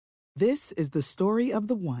This is the story of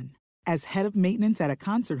the one. As head of maintenance at a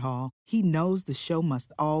concert hall, he knows the show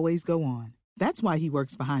must always go on. That's why he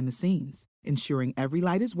works behind the scenes, ensuring every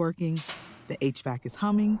light is working, the HVAC is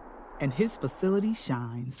humming, and his facility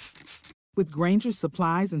shines. With Grainger's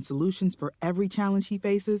supplies and solutions for every challenge he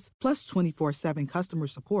faces, plus 24/7 customer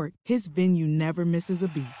support, his venue never misses a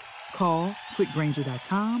beat. Call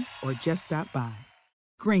quickgrainger.com or just stop by.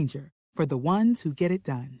 Grainger, for the ones who get it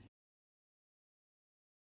done.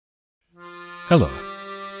 Hello,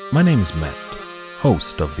 my name is Matt,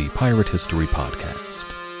 host of the Pirate History Podcast.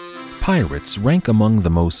 Pirates rank among the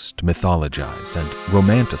most mythologized and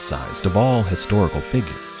romanticized of all historical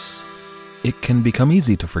figures. It can become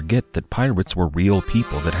easy to forget that pirates were real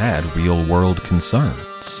people that had real-world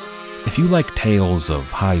concerns. If you like tales of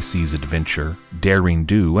high-seas adventure, daring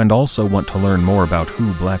do, and also want to learn more about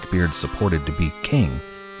who Blackbeard supported to be king,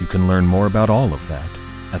 you can learn more about all of that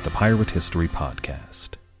at the Pirate History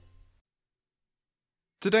Podcast.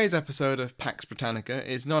 Today's episode of Pax Britannica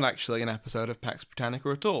is not actually an episode of Pax Britannica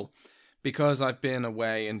at all. Because I've been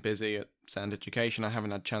away and busy at Sound Education, I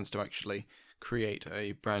haven't had a chance to actually create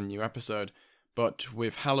a brand new episode. But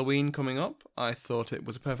with Halloween coming up, I thought it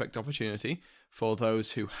was a perfect opportunity for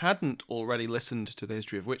those who hadn't already listened to the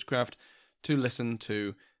history of witchcraft to listen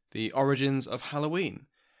to the origins of Halloween.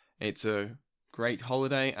 It's a great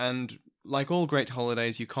holiday, and like all great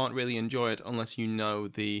holidays, you can't really enjoy it unless you know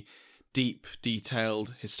the deep,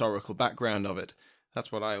 detailed historical background of it.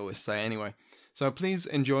 That's what I always say anyway. So please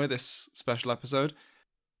enjoy this special episode.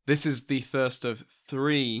 This is the first of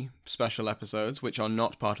 3 special episodes which are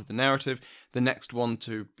not part of the narrative. The next one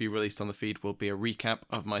to be released on the feed will be a recap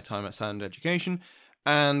of my time at Sound Education,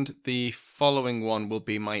 and the following one will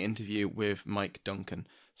be my interview with Mike Duncan.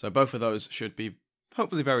 So both of those should be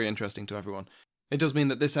hopefully very interesting to everyone. It does mean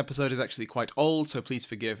that this episode is actually quite old, so please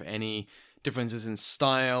forgive any differences in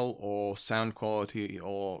style or sound quality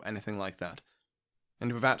or anything like that.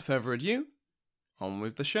 And without further ado, on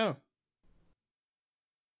with the show.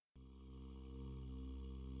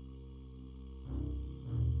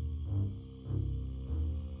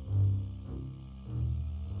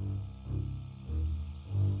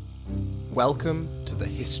 Welcome to the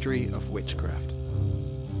History of Witchcraft.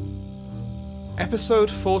 Episode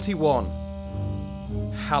 41.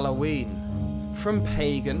 Halloween. From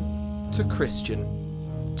pagan to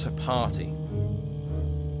Christian to party.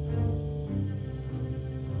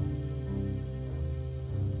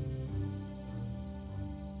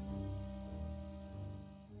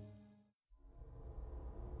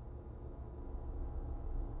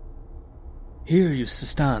 Here used to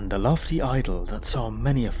stand a lofty idol that saw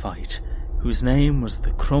many a fight, whose name was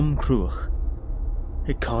the Crom Cruach.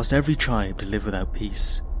 It caused every tribe to live without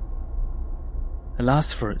peace.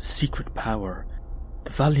 Alas for its secret power,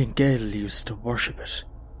 the valiant Gael used to worship it.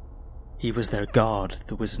 He was their god,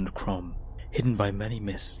 the wizened Crom, hidden by many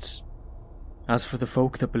mists. As for the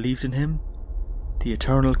folk that believed in him, the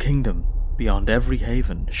eternal kingdom beyond every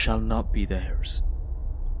haven shall not be theirs.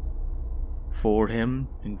 For him,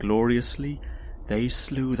 ingloriously, they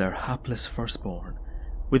slew their hapless firstborn,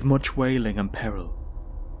 with much wailing and peril,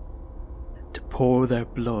 to pour their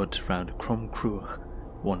blood round Crom Cruach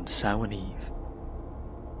one Samhain Eve.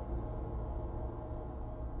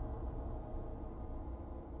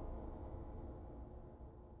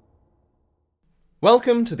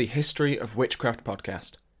 Welcome to the History of Witchcraft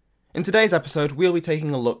podcast. In today's episode, we'll be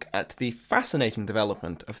taking a look at the fascinating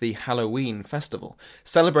development of the Halloween festival,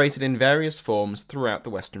 celebrated in various forms throughout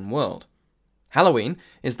the Western world. Halloween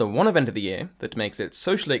is the one event of the year that makes it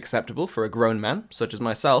socially acceptable for a grown man, such as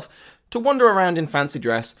myself, to wander around in fancy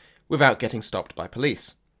dress without getting stopped by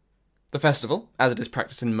police. The festival, as it is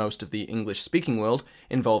practiced in most of the English-speaking world,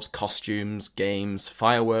 involves costumes, games,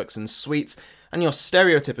 fireworks and sweets, and your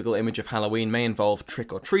stereotypical image of Halloween may involve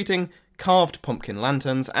trick-or-treating, carved pumpkin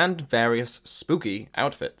lanterns, and various spooky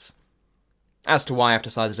outfits. As to why I've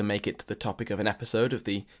decided to make it the topic of an episode of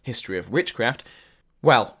the History of Witchcraft,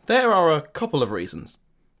 well, there are a couple of reasons.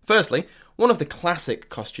 Firstly, one of the classic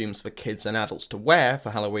costumes for kids and adults to wear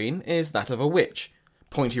for Halloween is that of a witch.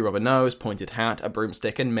 Pointy rubber nose, pointed hat, a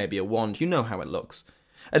broomstick, and maybe a wand. You know how it looks.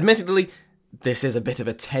 Admittedly, this is a bit of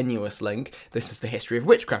a tenuous link. This is the history of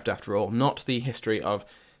witchcraft, after all, not the history of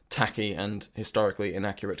tacky and historically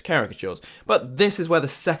inaccurate caricatures. But this is where the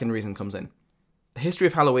second reason comes in. The history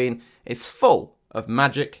of Halloween is full of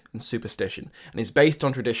magic and superstition, and is based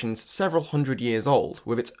on traditions several hundred years old,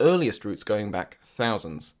 with its earliest roots going back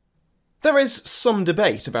thousands. There is some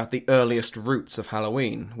debate about the earliest roots of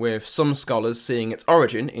Halloween, with some scholars seeing its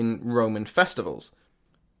origin in Roman festivals.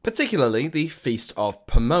 Particularly the Feast of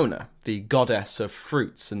Pomona, the goddess of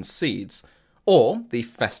fruits and seeds, or the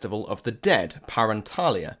Festival of the Dead,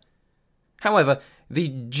 Parentalia. However, the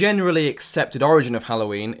generally accepted origin of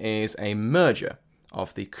Halloween is a merger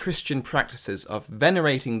of the Christian practices of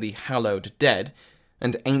venerating the hallowed dead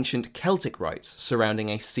and ancient Celtic rites surrounding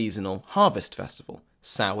a seasonal harvest festival,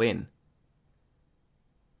 Samhain.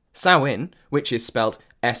 Samhain, which is spelled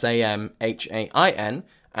Samhain,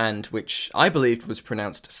 and which I believed was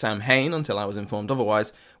pronounced Samhain until I was informed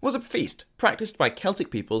otherwise, was a feast practiced by Celtic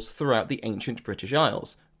peoples throughout the ancient British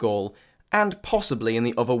Isles, Gaul, and possibly in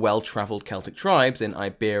the other well-travelled Celtic tribes in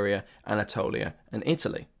Iberia, Anatolia, and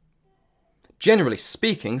Italy. Generally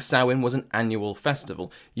speaking, Samhain was an annual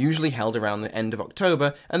festival, usually held around the end of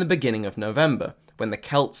October and the beginning of November, when the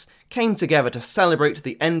Celts came together to celebrate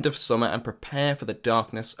the end of summer and prepare for the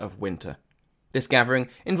darkness of winter. This gathering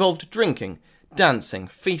involved drinking, dancing,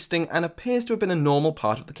 feasting, and appears to have been a normal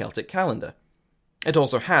part of the Celtic calendar. It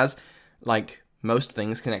also has, like most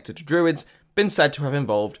things connected to Druids, been said to have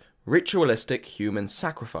involved ritualistic human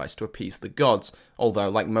sacrifice to appease the gods, although,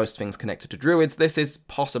 like most things connected to Druids, this is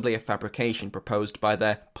possibly a fabrication proposed by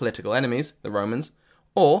their political enemies, the Romans,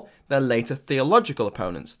 or their later theological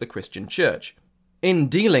opponents, the Christian Church. In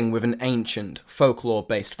dealing with an ancient,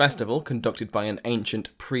 folklore-based festival conducted by an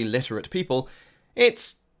ancient, pre-literate people,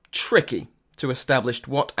 it's tricky to establish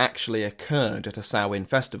what actually occurred at a Samhain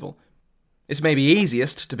festival. It may be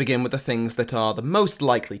easiest to begin with the things that are the most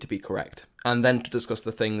likely to be correct, and then to discuss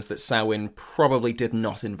the things that Samhain probably did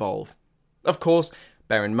not involve. Of course,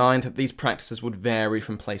 bear in mind that these practices would vary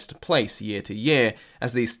from place to place, year to year,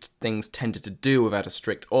 as these things tended to do without a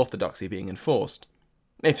strict orthodoxy being enforced.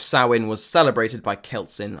 If Samhain was celebrated by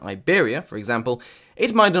Celts in Iberia, for example,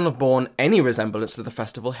 it might not have borne any resemblance to the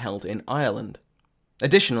festival held in Ireland.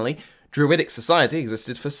 Additionally, Druidic society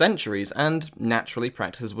existed for centuries, and naturally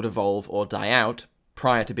practices would evolve or die out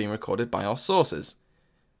prior to being recorded by our sources.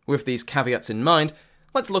 With these caveats in mind,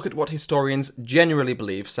 let's look at what historians generally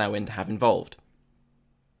believe Samhain to have involved.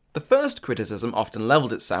 The first criticism often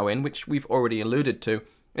levelled at Samhain, which we've already alluded to,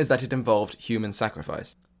 is that it involved human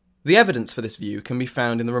sacrifice. The evidence for this view can be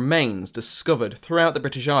found in the remains discovered throughout the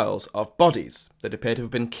British Isles of bodies that appear to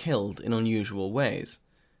have been killed in unusual ways.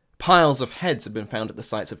 Piles of heads have been found at the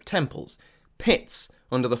sites of temples. Pits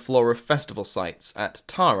under the floor of festival sites at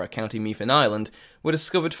Tara, County Meath in Ireland, were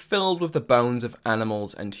discovered filled with the bones of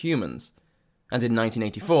animals and humans. And in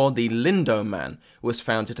 1984, the Lindo Man was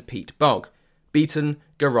found at a peat bog, beaten,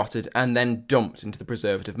 garroted, and then dumped into the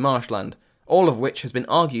preservative marshland, all of which has been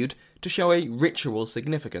argued to show a ritual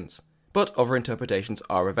significance, but other interpretations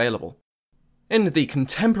are available. In the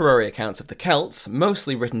contemporary accounts of the Celts,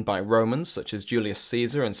 mostly written by Romans such as Julius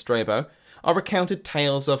Caesar and Strabo, are recounted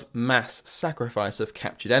tales of mass sacrifice of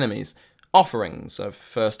captured enemies, offerings of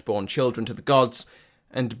firstborn children to the gods,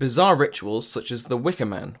 and bizarre rituals such as the Wicker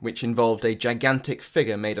Man, which involved a gigantic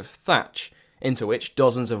figure made of thatch, into which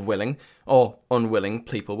dozens of willing or unwilling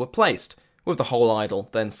people were placed, with the whole idol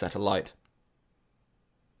then set alight.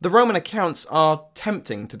 The Roman accounts are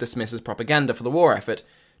tempting to dismiss as propaganda for the war effort.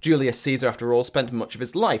 Julius Caesar, after all, spent much of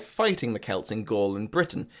his life fighting the Celts in Gaul and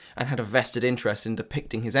Britain, and had a vested interest in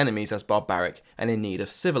depicting his enemies as barbaric and in need of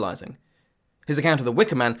civilizing. His account of the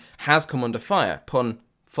Wicker Man has come under fire, pun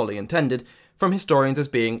fully intended, from historians as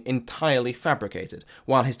being entirely fabricated,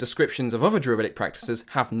 while his descriptions of other Druidic practices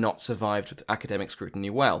have not survived with academic scrutiny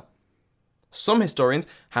well. Some historians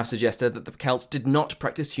have suggested that the Celts did not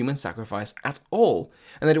practice human sacrifice at all,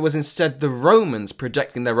 and that it was instead the Romans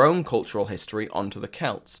projecting their own cultural history onto the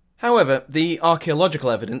Celts. However, the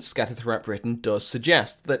archaeological evidence scattered throughout Britain does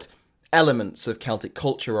suggest that elements of Celtic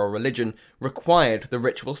culture or religion required the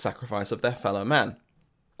ritual sacrifice of their fellow man.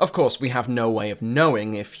 Of course, we have no way of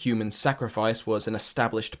knowing if human sacrifice was an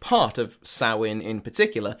established part of Samhain in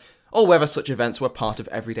particular, or whether such events were part of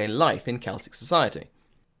everyday life in Celtic society.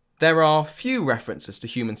 There are few references to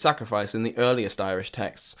human sacrifice in the earliest Irish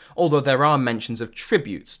texts, although there are mentions of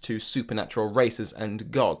tributes to supernatural races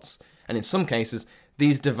and gods, and in some cases,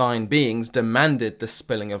 these divine beings demanded the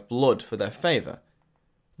spilling of blood for their favour.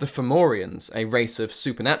 The Fomorians, a race of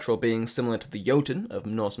supernatural beings similar to the Jotun of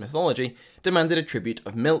Norse mythology, demanded a tribute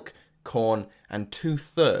of milk, corn, and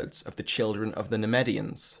 2/3 of the children of the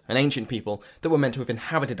Nemedians, an ancient people that were meant to have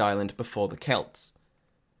inhabited Ireland before the Celts.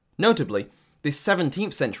 Notably, the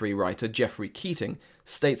 17th century writer Geoffrey Keating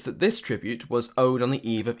states that this tribute was owed on the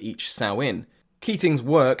eve of each Samhain. Keating's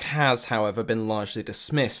work has, however, been largely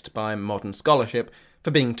dismissed by modern scholarship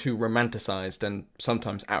for being too romanticised and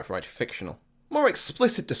sometimes outright fictional. More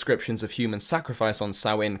explicit descriptions of human sacrifice on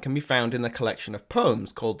Samhain can be found in the collection of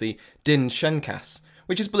poems called the Din Shencas,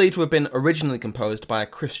 which is believed to have been originally composed by a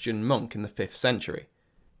Christian monk in the 5th century.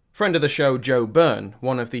 Friend of the show Joe Byrne,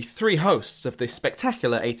 one of the 3 hosts of this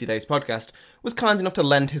spectacular 80 Days podcast, was kind enough to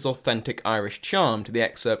lend his authentic Irish charm to the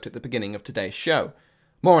excerpt at the beginning of today's show.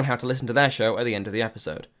 More on how to listen to their show at the end of the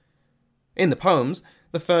episode. In the poems,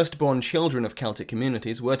 the firstborn children of Celtic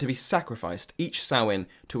communities were to be sacrificed, each Samhain,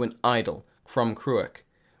 to an idol, Crom Cruach,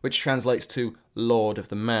 which translates to Lord of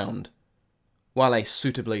the Mound. While a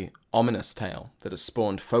suitably ominous tale that has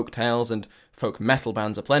spawned folk tales and folk metal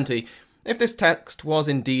bands aplenty, if this text was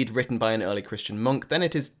indeed written by an early Christian monk, then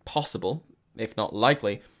it is possible, if not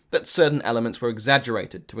likely, that certain elements were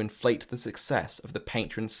exaggerated to inflate the success of the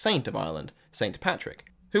patron saint of Ireland, St. Patrick,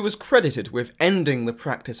 who was credited with ending the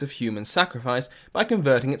practice of human sacrifice by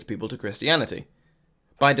converting its people to Christianity.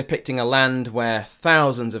 By depicting a land where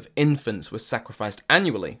thousands of infants were sacrificed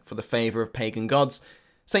annually for the favour of pagan gods,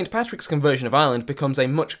 St. Patrick's conversion of Ireland becomes a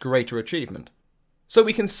much greater achievement. So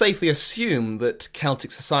we can safely assume that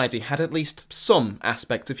Celtic society had at least some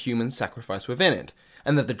aspects of human sacrifice within it,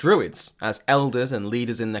 and that the Druids, as elders and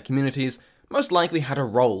leaders in their communities, most likely had a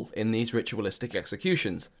role in these ritualistic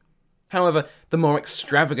executions. However, the more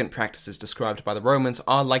extravagant practices described by the Romans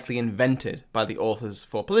are likely invented by the authors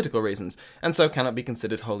for political reasons, and so cannot be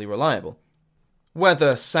considered wholly reliable.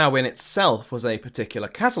 Whether Samhain itself was a particular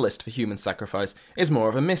catalyst for human sacrifice is more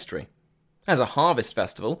of a mystery. As a harvest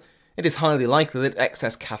festival, it is highly likely that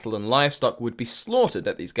excess cattle and livestock would be slaughtered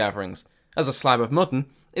at these gatherings, as a slab of mutton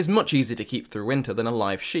is much easier to keep through winter than a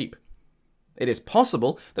live sheep. It is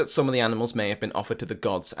possible that some of the animals may have been offered to the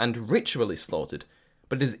gods and ritually slaughtered,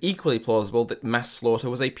 but it is equally plausible that mass slaughter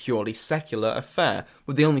was a purely secular affair,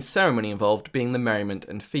 with the only ceremony involved being the merriment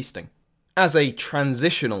and feasting. As a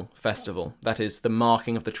transitional festival, that is, the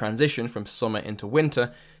marking of the transition from summer into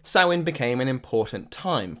winter, Samhain became an important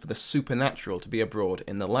time for the supernatural to be abroad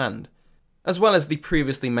in the land. As well as the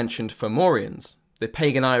previously mentioned Fomorians, the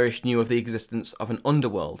pagan Irish knew of the existence of an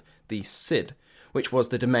underworld, the Cid, which was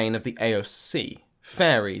the domain of the Eos Sea,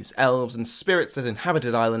 fairies, elves and spirits that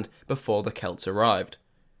inhabited Ireland before the Celts arrived.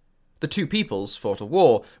 The two peoples fought a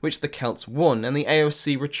war, which the Celts won, and the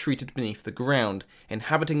AOC retreated beneath the ground,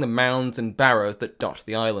 inhabiting the mounds and barrows that dot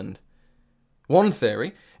the island. One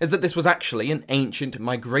theory is that this was actually an ancient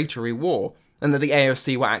migratory war, and that the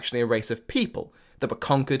AOC were actually a race of people that were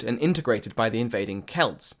conquered and integrated by the invading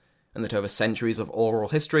Celts, and that over centuries of oral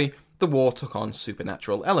history, the war took on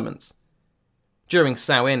supernatural elements. During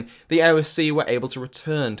Samhain, the AOC were able to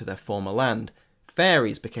return to their former land.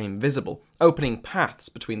 Fairies became visible, opening paths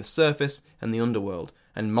between the surface and the underworld,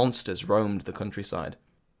 and monsters roamed the countryside.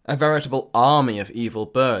 A veritable army of evil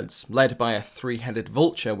birds, led by a 3-headed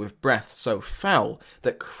vulture with breath so foul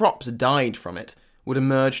that crops died from it, would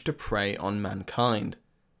emerge to prey on mankind.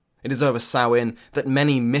 It is over Samhain that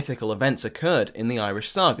many mythical events occurred in the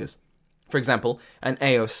Irish sagas. For example, an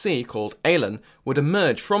AOC called Éileann would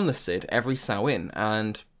emerge from the Cid every Samhain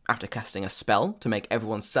and, after casting a spell to make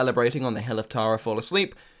everyone celebrating on the Hill of Tara fall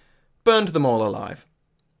asleep, burned them all alive.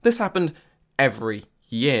 This happened every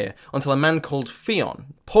year, until a man called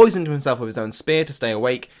Fionn poisoned himself with his own spear to stay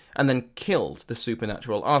awake, and then killed the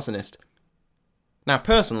supernatural arsonist. Now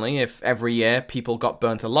personally, if every year people got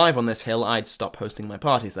burnt alive on this hill, I'd stop hosting my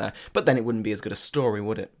parties there, but then it wouldn't be as good a story,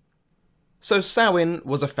 would it? So Samhain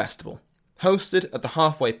was a festival, hosted at the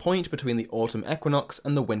halfway point between the autumn equinox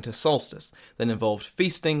and the winter solstice, that involved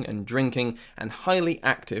feasting and drinking and highly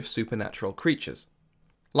active supernatural creatures.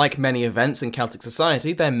 Like many events in Celtic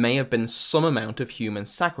society, there may have been some amount of human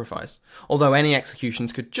sacrifice, although any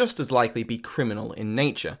executions could just as likely be criminal in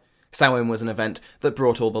nature. Samhain was an event that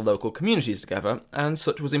brought all the local communities together, and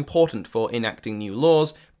such was important for enacting new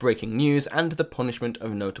laws, breaking news, and the punishment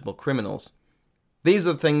of notable criminals. These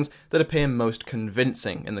are the things that appear most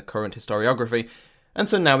convincing in the current historiography, and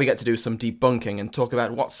so now we get to do some debunking and talk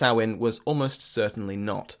about what Samhain was almost certainly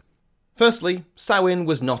not. Firstly, Samhain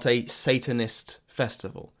was not a Satanist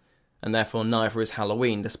festival, and therefore neither is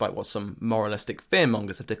Halloween, despite what some moralistic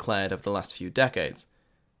fearmongers have declared over the last few decades.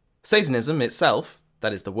 Satanism itself,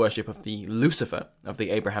 that is the worship of the Lucifer of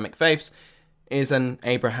the Abrahamic faiths, is an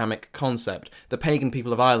Abrahamic concept. The pagan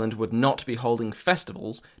people of Ireland would not be holding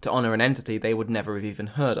festivals to honour an entity they would never have even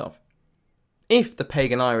heard of. If the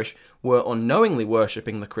pagan Irish were unknowingly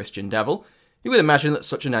worshipping the Christian devil, you would imagine that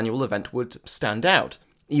such an annual event would stand out,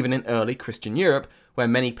 even in early Christian Europe, where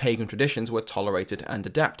many pagan traditions were tolerated and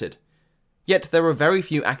adapted. Yet there were very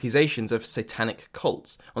few accusations of satanic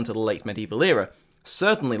cults until the late medieval era,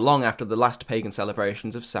 certainly long after the last pagan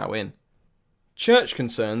celebrations of Samhain. Church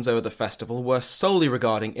concerns over the festival were solely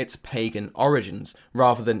regarding its pagan origins,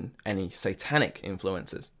 rather than any satanic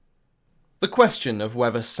influences. The question of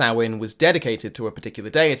whether Samhain was dedicated to a particular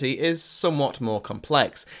deity is somewhat more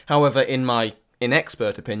complex. However, in my in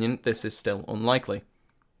expert opinion, this is still unlikely.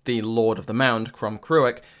 The Lord of the Mound, Crom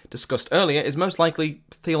Cruach, discussed earlier, is most likely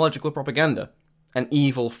theological propaganda, an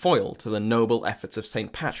evil foil to the noble efforts of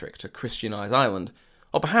St. Patrick to Christianise Ireland,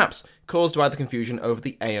 or perhaps caused by the confusion over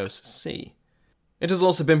the Eos Sea. It has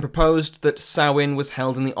also been proposed that Samhain was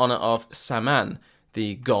held in the honour of Saman,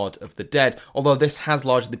 the god of the dead, although this has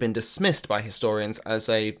largely been dismissed by historians as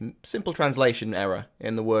a simple translation error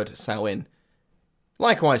in the word Samhain.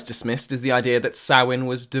 Likewise dismissed is the idea that Samhain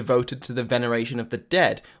was devoted to the veneration of the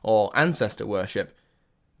dead, or ancestor worship.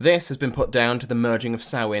 This has been put down to the merging of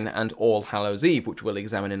Samhain and All Hallows Eve, which we'll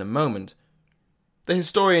examine in a moment. The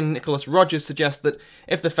historian Nicholas Rogers suggests that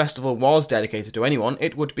if the festival was dedicated to anyone,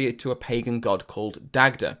 it would be to a pagan god called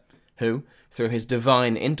Dagda, who, through his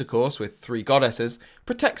divine intercourse with 3 goddesses,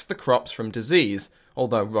 protects the crops from disease,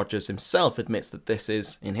 although Rogers himself admits that this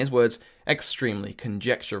is, in his words, extremely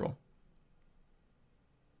conjectural.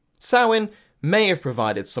 Samhain may have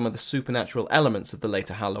provided some of the supernatural elements of the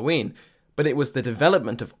later Halloween, but it was the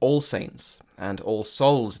development of All Saints and All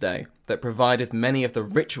Souls' Day that provided many of the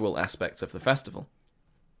ritual aspects of the festival.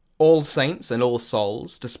 All Saints and All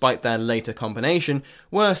Souls, despite their later combination,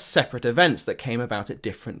 were separate events that came about at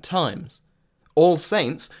different times. All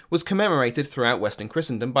Saints was commemorated throughout Western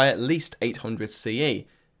Christendom by at least 800 CE,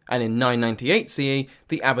 and in 998 CE,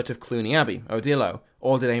 the abbot of Cluny Abbey, Odilo,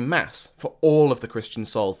 ordered a mass for all of the Christian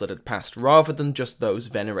souls that had passed, rather than just those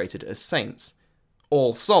venerated as saints.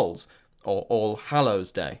 All Souls, or All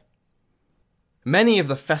Hallows Day. Many of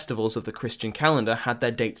the festivals of the Christian calendar had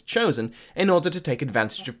their dates chosen in order to take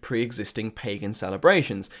advantage of pre-existing pagan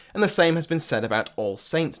celebrations, and the same has been said about All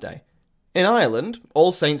Saints' Day. In Ireland,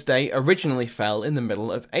 All Saints' Day originally fell in the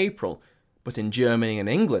middle of April, but in Germany and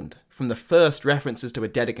England, from the first references to a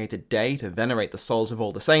dedicated day to venerate the souls of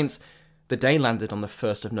all the saints, the day landed on the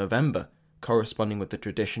 1st of November, corresponding with the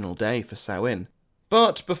traditional day for Samhain.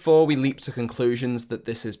 But before we leap to conclusions that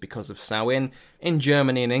this is because of Samhain, in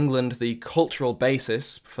Germany and England the cultural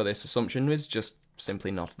basis for this assumption is just simply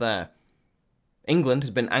not there. England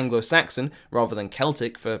had been Anglo-Saxon rather than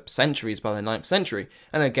Celtic for centuries by the 9th century,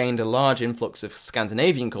 and had gained a large influx of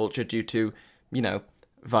Scandinavian culture due to,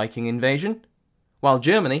 Viking invasion. While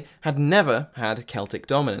Germany had never had Celtic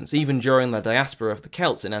dominance, even during the diaspora of the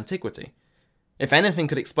Celts in antiquity. If anything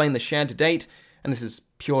could explain the shared date, and this is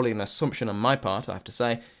purely an assumption on my part, I have to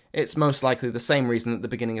say, it's most likely the same reason that the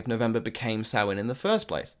beginning of November became Samhain in the first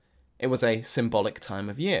place. It was a symbolic time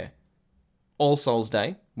of year. All Souls'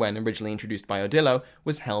 Day, when originally introduced by Odilo,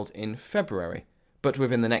 was held in February, but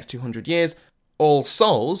within the next 200 years, All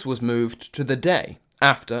Souls was moved to the day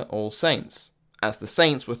after All Saints, as the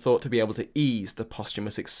saints were thought to be able to ease the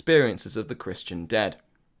posthumous experiences of the Christian dead.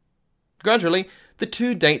 Gradually, the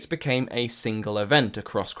 2 dates became a single event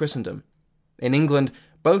across Christendom. In England,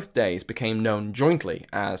 both days became known jointly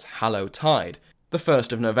as Hallowtide. The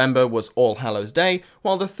 1st of November was All Hallows' Day,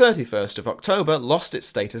 while the 31st of October lost its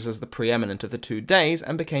status as the preeminent of the 2 days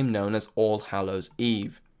and became known as All Hallows'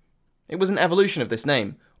 Eve. It was an evolution of this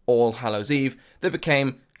name, All Hallows' Eve, that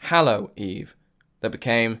became Hallow Eve, that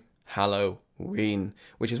became Halloween,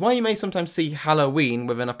 which is why you may sometimes see Halloween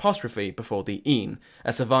with an apostrophe before the een,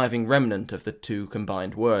 a surviving remnant of the 2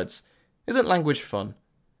 combined words. Isn't language fun?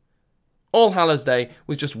 All Hallows' Day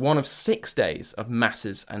was just one of 6 days of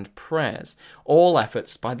masses and prayers, all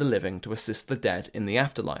efforts by the living to assist the dead in the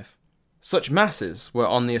afterlife. Such masses were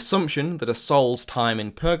on the assumption that a soul's time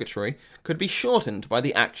in purgatory could be shortened by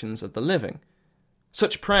the actions of the living.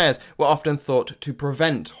 Such prayers were often thought to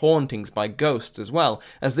prevent hauntings by ghosts as well,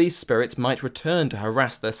 as these spirits might return to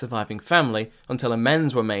harass their surviving family until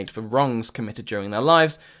amends were made for wrongs committed during their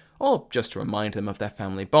lives, or just to remind them of their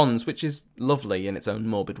family bonds, which is lovely in its own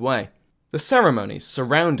morbid way. The ceremonies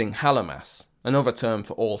surrounding Hallowmass, another term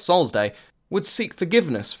for All Souls' Day, would seek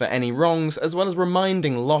forgiveness for any wrongs as well as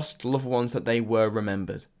reminding lost loved ones that they were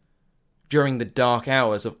remembered. During the dark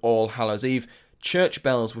hours of All Hallows' Eve, church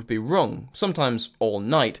bells would be rung, sometimes all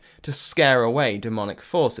night, to scare away demonic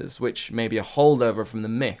forces, which may be a holdover from the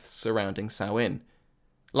myths surrounding Samhain.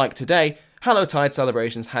 Like today, Hallowtide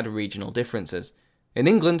celebrations had regional differences. In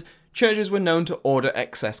England, churches were known to order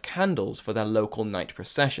excess candles for their local night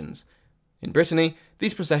processions. In Brittany,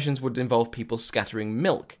 these processions would involve people scattering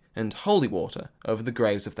milk and holy water over the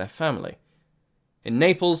graves of their family. In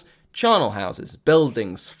Naples, charnel houses,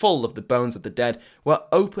 buildings full of the bones of the dead, were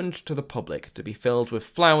opened to the public to be filled with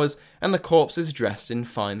flowers and the corpses dressed in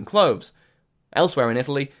fine clothes. Elsewhere in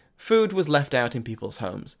Italy, food was left out in people's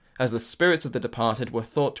homes, as the spirits of the departed were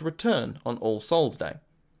thought to return on All Souls' Day.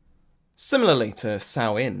 Similarly to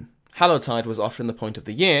Samhain, Hallowtide was often the point of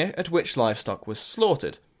the year at which livestock was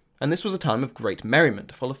slaughtered, and this was a time of great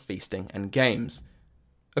merriment, full of feasting and games.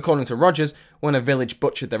 According to Rogers, when a village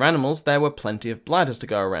butchered their animals, there were plenty of bladders to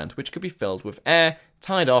go around, which could be filled with air,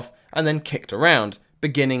 tied off, and then kicked around,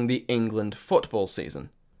 beginning the England football season.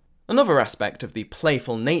 Another aspect of the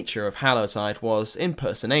playful nature of Hallowtide was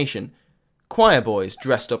impersonation. Choir boys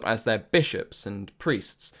dressed up as their bishops and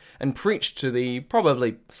priests, and preached to the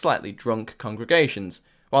probably slightly drunk congregations,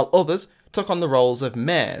 while others took on the roles of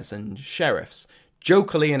mayors and sheriffs,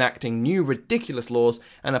 jokily enacting new ridiculous laws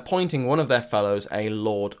and appointing one of their fellows a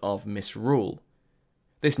Lord of Misrule.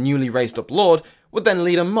 This newly raised up lord would then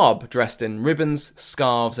lead a mob dressed in ribbons,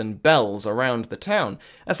 scarves and bells around the town,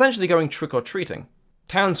 essentially going trick-or-treating.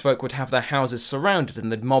 Townsfolk would have their houses surrounded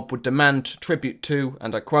and the mob would demand tribute to,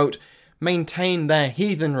 and I quote, maintain their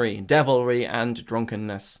heathenry, devilry and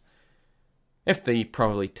drunkenness. If the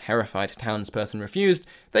probably terrified townsperson refused,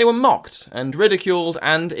 they were mocked and ridiculed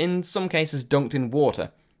and, in some cases, dunked in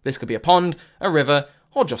water. This could be a pond, a river,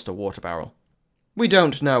 or just a water barrel. We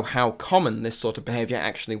don't know how common this sort of behaviour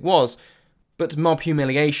actually was, but mob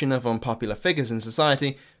humiliation of unpopular figures in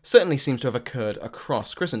society certainly seems to have occurred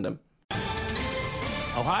across Christendom.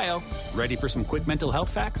 Ohio, ready for some quick mental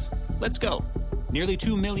health facts? Let's go. Nearly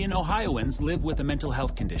 2 million Ohioans live with a mental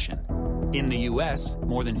health condition. In the U.S.,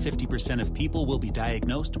 more than 50% of people will be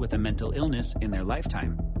diagnosed with a mental illness in their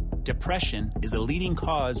lifetime. Depression is a leading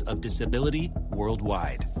cause of disability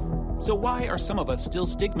worldwide. So why are some of us still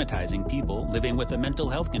stigmatizing people living with a mental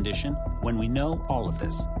health condition when we know all of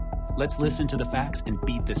this? Let's listen to the facts and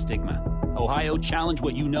beat the stigma. Ohio, challenge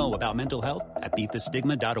what you know about mental health at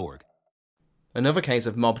beatthestigma.org. Another case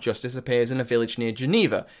of mob justice appears in a village near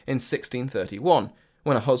Geneva in 1631,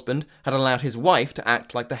 when a husband had allowed his wife to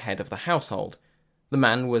act like the head of the household. The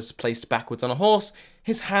man was placed backwards on a horse,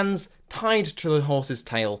 his hands tied to the horse's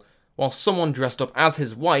tail, while someone dressed up as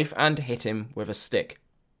his wife and hit him with a stick.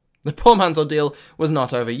 The poor man's ordeal was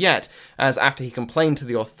not over yet, as after he complained to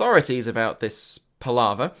the authorities about this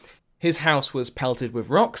palaver, his house was pelted with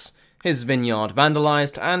rocks, his vineyard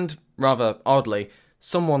vandalised, and, rather oddly,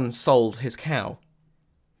 someone sold his cow.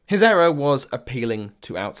 His error was appealing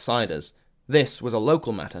to outsiders. This was a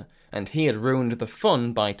local matter, and he had ruined the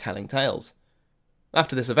fun by telling tales.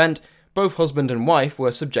 After this event, both husband and wife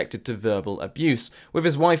were subjected to verbal abuse, with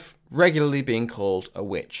his wife regularly being called a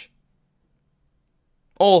witch.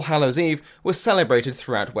 All Hallows Eve was celebrated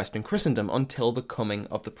throughout Western Christendom until the coming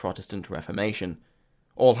of the Protestant Reformation.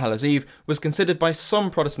 All Hallows Eve was considered by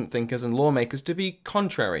some Protestant thinkers and lawmakers to be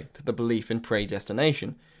contrary to the belief in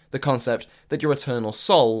predestination, the concept that your eternal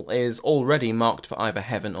soul is already marked for either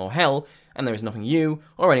heaven or hell, and there is nothing you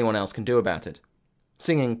or anyone else can do about it.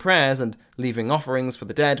 Singing prayers and leaving offerings for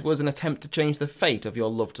the dead was an attempt to change the fate of your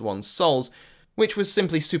loved ones' souls, which was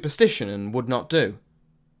simply superstition and would not do.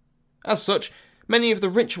 As such, many of the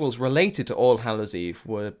rituals related to All Hallows Eve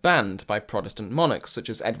were banned by Protestant monarchs such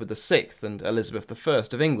as Edward VI and Elizabeth I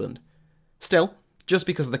of England. Still, just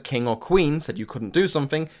because the king or queen said you couldn't do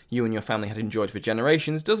something you and your family had enjoyed for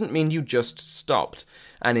generations doesn't mean you just stopped,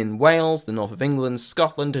 and in Wales, the north of England,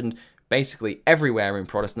 Scotland, and basically everywhere in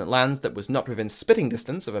Protestant lands that was not within spitting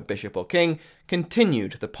distance of a bishop or king,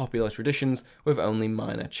 continued the popular traditions with only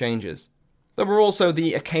minor changes. There were also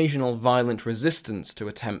the occasional violent resistance to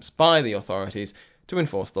attempts by the authorities to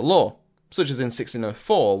enforce the law, such as in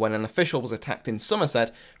 1604 when an official was attacked in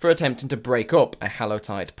Somerset for attempting to break up a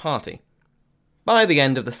Hallowtide party. By the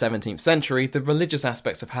end of the 17th century, the religious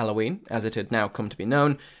aspects of Halloween, as it had now come to be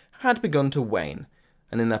known, had begun to wane,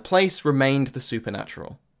 and in their place remained the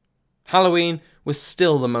supernatural. Halloween was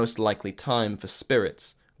still the most likely time for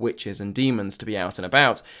spirits, witches and demons to be out and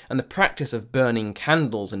about, and the practice of burning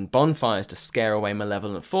candles and bonfires to scare away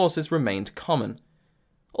malevolent forces remained common.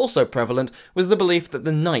 Also prevalent was the belief that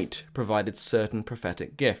the night provided certain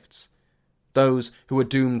prophetic gifts. Those who were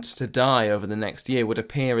doomed to die over the next year would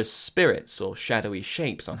appear as spirits or shadowy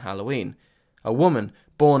shapes on Halloween. A woman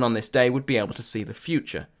born on this day would be able to see the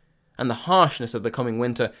future, and the harshness of the coming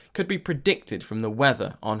winter could be predicted from the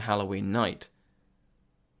weather on Halloween night.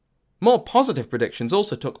 More positive predictions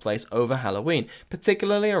also took place over Halloween,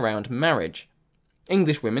 particularly around marriage.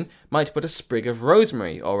 English women might put a sprig of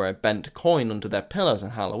rosemary or a bent coin under their pillows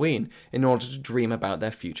on Halloween in order to dream about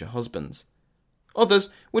their future husbands. Others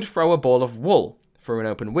would throw a ball of wool through an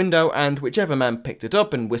open window, and whichever man picked it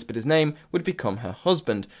up and whispered his name would become her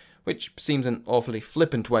husband, which seems an awfully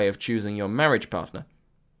flippant way of choosing your marriage partner.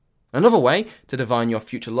 Another way to divine your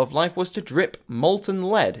future love life was to drip molten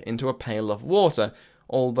lead into a pail of water,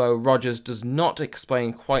 although Rogers does not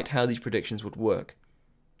explain quite how these predictions would work.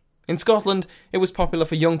 In Scotland, it was popular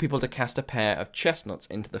for young people to cast a pair of chestnuts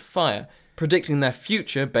into the fire, predicting their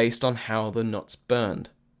future based on how the nuts burned.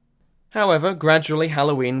 However, gradually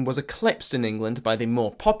Halloween was eclipsed in England by the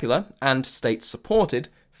more popular and state-supported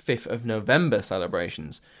 5th of November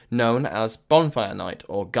celebrations, known as Bonfire Night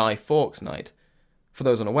or Guy Fawkes Night. For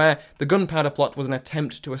those unaware, the Gunpowder Plot was an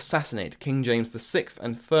attempt to assassinate King James VI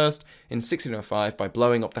and I in 1605 by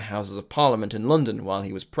blowing up the Houses of Parliament in London while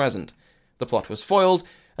he was present. The plot was foiled,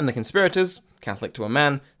 and the conspirators, Catholic to a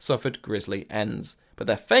man, suffered grisly ends. But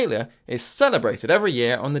their failure is celebrated every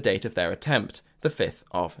year on the date of their attempt, the 5th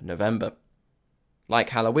of November. Like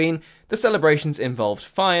Halloween, the celebrations involved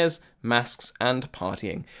fires, masks, and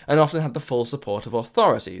partying, and often had the full support of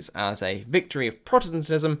authorities as a victory of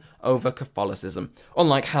Protestantism over Catholicism,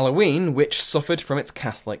 unlike Halloween, which suffered from its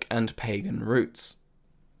Catholic and pagan roots.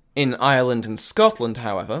 In Ireland and Scotland,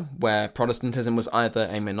 however, where Protestantism was either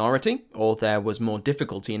a minority or there was more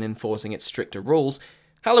difficulty in enforcing its stricter rules,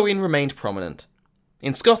 Halloween remained prominent.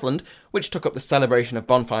 In Scotland, which took up the celebration of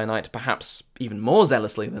Bonfire Night perhaps even more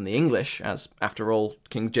zealously than the English, as, after all,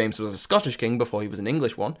 King James was a Scottish king before he was an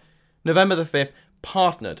English one, November the 5th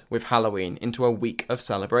partnered with Halloween into a week of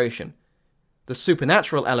celebration. The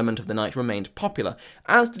supernatural element of the night remained popular,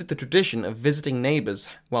 as did the tradition of visiting neighbours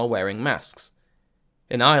while wearing masks.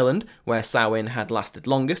 In Ireland, where Samhain had lasted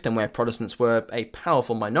longest and where Protestants were a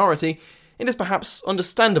powerful minority, it is perhaps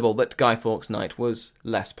understandable that Guy Fawkes Night was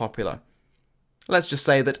less popular. Let's just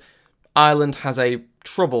say that Ireland has a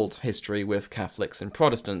troubled history with Catholics and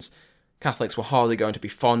Protestants. Catholics were hardly going to be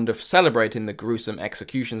fond of celebrating the gruesome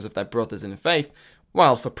executions of their brothers in faith,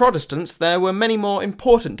 while for Protestants there were many more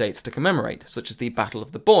important dates to commemorate, such as the Battle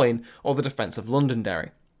of the Boyne or the defence of Londonderry.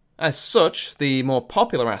 As such, the more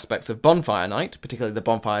popular aspects of Bonfire Night, particularly the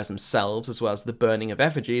bonfires themselves as well as the burning of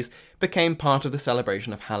effigies, became part of the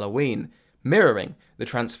celebration of Halloween, mirroring the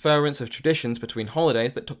transference of traditions between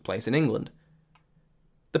holidays that took place in England.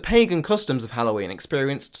 The pagan customs of Halloween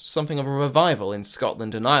experienced something of a revival in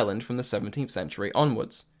Scotland and Ireland from the 17th century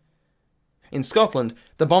onwards. In Scotland,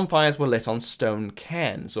 the bonfires were lit on stone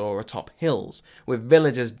cairns or atop hills, with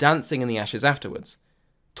villagers dancing in the ashes afterwards.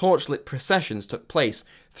 Torchlit processions took place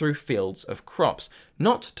through fields of crops,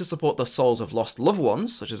 not to support the souls of lost loved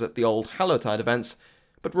ones, such as at the old Hallowtide events,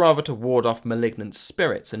 but rather to ward off malignant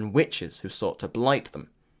spirits and witches who sought to blight them.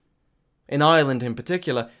 In Ireland in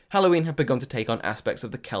particular, Halloween had begun to take on aspects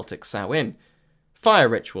of the Celtic Samhain. Fire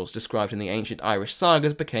rituals described in the ancient Irish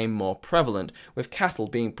sagas became more prevalent, with cattle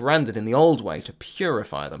being branded in the old way to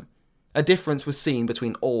purify them. A difference was seen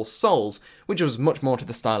between All Souls, which was much more to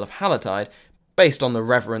the style of Hallowtide, based on the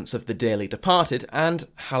reverence of the dearly departed, and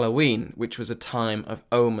Halloween, which was a time of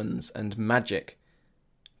omens and magic.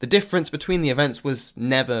 The difference between the events was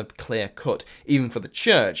never clear-cut, even for the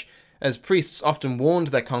church, as priests often warned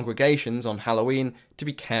their congregations on Halloween to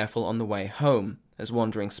be careful on the way home, as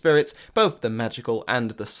wandering spirits, both the magical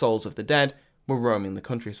and the souls of the dead, were roaming the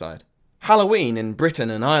countryside. Halloween in Britain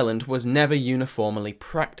and Ireland was never uniformly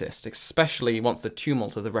practiced, especially once the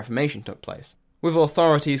tumult of the Reformation took place, with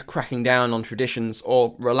authorities cracking down on traditions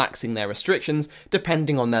or relaxing their restrictions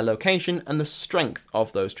depending on their location and the strength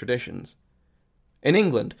of those traditions. In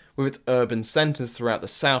England, with its urban centres throughout the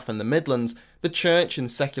South and the Midlands, the Church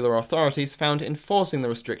and secular authorities found enforcing the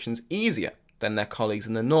restrictions easier than their colleagues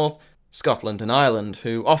in the North, Scotland and Ireland,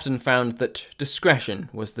 who often found that discretion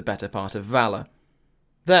was the better part of valour.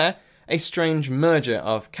 There, a strange merger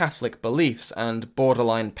of Catholic beliefs and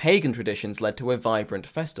borderline pagan traditions led to a vibrant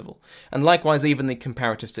festival, and likewise even the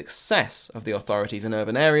comparative success of the authorities in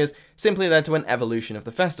urban areas simply led to an evolution of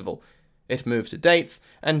the festival. It moved to dates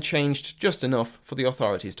and changed just enough for the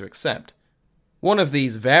authorities to accept. One of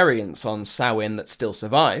these variants on Samhain that still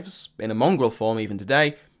survives, in a mongrel form even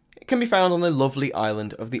today, can be found on the lovely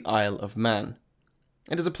island of the Isle of Man.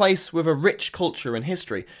 It is a place with a rich culture and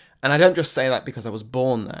history, and I don't just say that because I was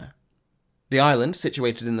born there. The island,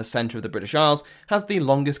 situated in the centre of the British Isles, has the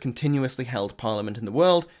longest continuously held parliament in the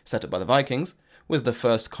world, set up by the Vikings, was the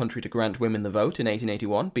first country to grant women the vote in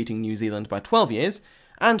 1881, beating New Zealand by 12 years,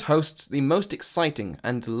 and hosts the most exciting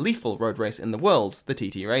and lethal road race in the world, the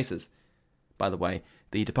TT Races. By the way,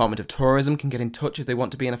 the Department of Tourism can get in touch if they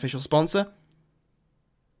want to be an official sponsor.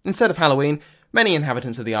 Instead of Halloween, many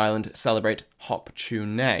inhabitants of the island celebrate Hop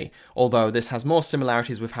Tune Nay, although this has more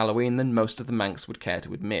similarities with Halloween than most of the Manx would care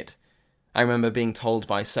to admit. I remember being told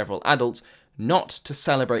by several adults not to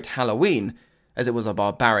celebrate Halloween, as it was a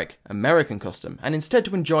barbaric American custom, and instead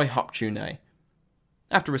to enjoy Hop Tune Nay.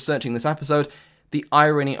 After researching this episode, the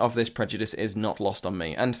irony of this prejudice is not lost on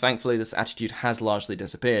me, and thankfully this attitude has largely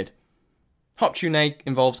disappeared. Hop Tune Nay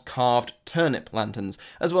involves carved turnip lanterns,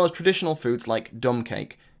 as well as traditional foods like dumb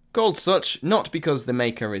cake, called such not because the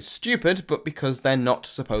maker is stupid, but because they're not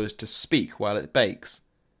supposed to speak while it bakes.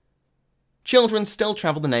 Children still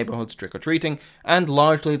travel the neighbourhoods trick-or-treating, and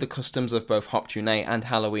largely the customs of both Hop Tunay and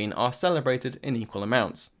Halloween are celebrated in equal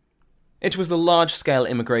amounts. It was the large-scale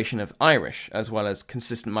immigration of Irish, as well as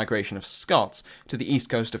consistent migration of Scots, to the east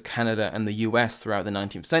coast of Canada and the US throughout the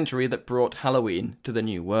 19th century that brought Halloween to the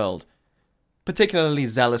New World. Particularly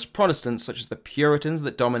zealous Protestants, such as the Puritans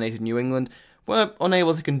that dominated New England, were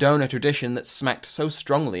unable to condone a tradition that smacked so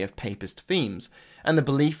strongly of papist themes, and the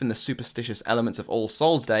belief in the superstitious elements of All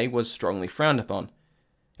Souls' Day was strongly frowned upon.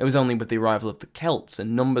 It was only with the arrival of the Celts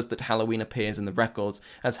in numbers that Halloween appears in the records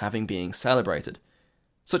as having been celebrated.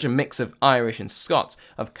 Such a mix of Irish and Scots,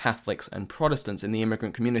 of Catholics and Protestants in the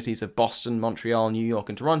immigrant communities of Boston, Montreal, New York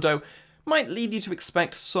and Toronto might lead you to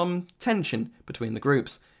expect some tension between the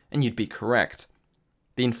groups, and you'd be correct.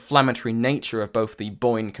 The inflammatory nature of both the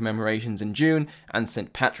Boyne commemorations in June and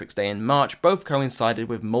St. Patrick's Day in March both coincided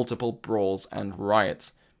with multiple brawls and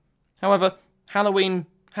riots. However, Halloween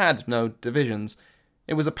had no divisions.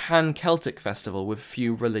 It was a pan-Celtic festival with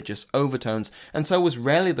few religious overtones, and so was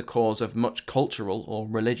rarely the cause of much cultural or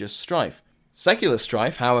religious strife. Secular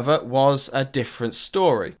strife, however, was a different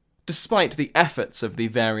story. Despite the efforts of the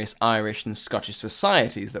various Irish and Scottish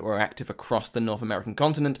societies that were active across the North American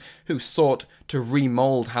continent, who sought to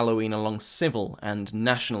remould Halloween along civil and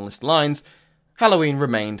nationalist lines, Halloween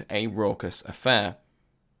remained a raucous affair.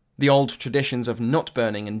 The old traditions of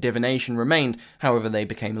nut-burning and divination remained, however they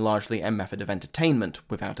became largely a method of entertainment,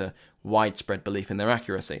 without a widespread belief in their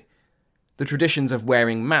accuracy. The traditions of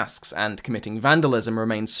wearing masks and committing vandalism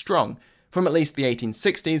remained strong. From at least the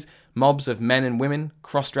 1860s, mobs of men and women,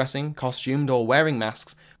 cross-dressing, costumed or wearing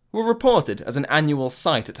masks, were reported as an annual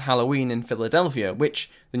sight at Halloween in Philadelphia, which,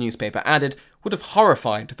 the newspaper added, would have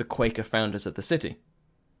horrified the Quaker founders of the city.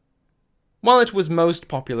 While it was most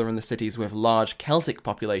popular in the cities with large Celtic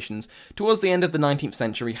populations, towards the end of the 19th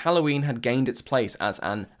century Halloween had gained its place as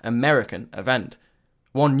an American event.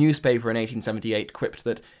 One newspaper in 1878 quipped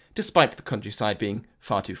that, despite the countryside being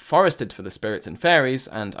far too forested for the spirits and fairies,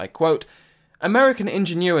 and I quote, "American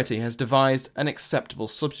ingenuity has devised an acceptable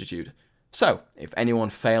substitute. So, if anyone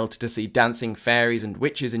failed to see dancing fairies and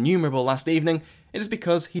witches innumerable last evening, it is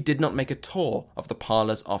because he did not make a tour of the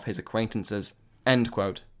parlours of his acquaintances." End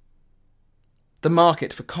quote. The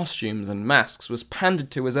market for costumes and masks was pandered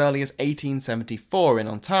to as early as 1874 in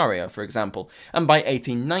Ontario, for example, and by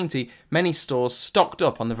 1890 many stores stocked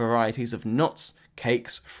up on the varieties of nuts,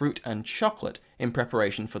 cakes, fruit and chocolate in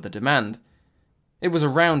preparation for the demand. It was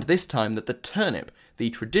around this time that the turnip, the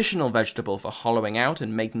traditional vegetable for hollowing out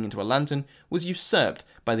and making into a lantern, was usurped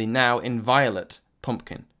by the now inviolate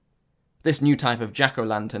pumpkin. This new type of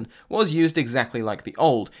jack-o'-lantern was used exactly like the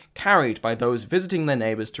old, carried by those visiting their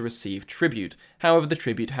neighbours to receive tribute. However, the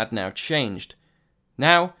tribute had now changed.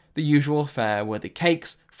 Now, the usual fare were the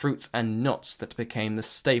cakes, fruits and nuts that became the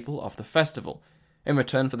staple of the festival. In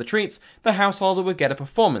return for the treats, the householder would get a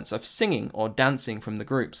performance of singing or dancing from the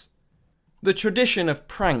groups. The tradition of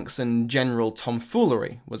pranks and general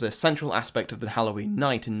tomfoolery was a central aspect of the Halloween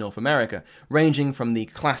night in North America, ranging from the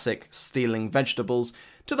classic stealing vegetables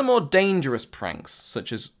to the more dangerous pranks,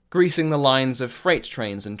 such as greasing the lines of freight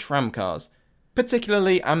trains and tramcars.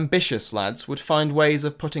 Particularly ambitious lads would find ways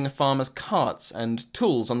of putting a farmer's carts and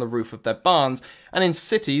tools on the roof of their barns, and in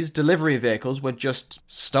cities, delivery vehicles were just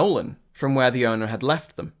stolen from where the owner had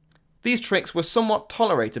left them. These tricks were somewhat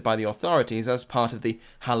tolerated by the authorities as part of the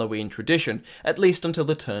Halloween tradition, at least until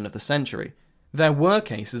the turn of the century. There were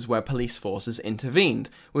cases where police forces intervened,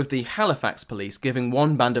 with the Halifax police giving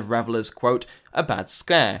one band of revellers, quote, "a bad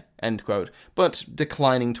scare," end quote, but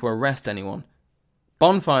declining to arrest anyone.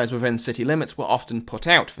 Bonfires within city limits were often put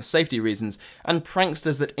out for safety reasons, and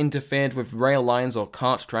pranksters that interfered with rail lines or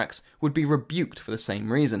cart tracks would be rebuked for the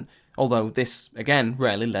same reason, although this, again,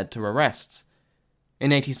 rarely led to arrests.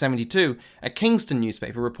 In 1872, a Kingston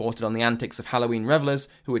newspaper reported on the antics of Halloween revellers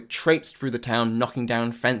who had traipsed through the town knocking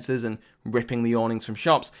down fences and ripping the awnings from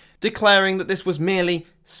shops, declaring that this was merely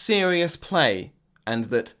serious play, and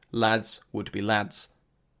that lads would be lads.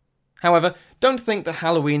 However, don't think that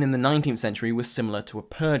Halloween in the 19th century was similar to a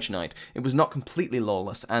purge night. It was not completely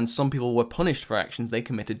lawless, and some people were punished for actions they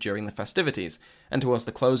committed during the festivities, and towards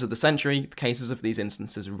the close of the century, cases of these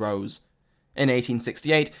instances rose. In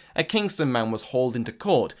 1868, a Kingston man was hauled into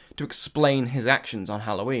court to explain his actions on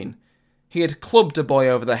Halloween. He had clubbed a boy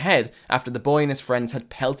over the head after the boy and his friends had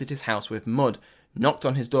pelted his house with mud, knocked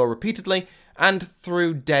on his door repeatedly, and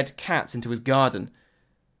threw dead cats into his garden.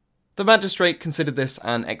 The magistrate considered this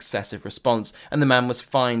an excessive response, and the man was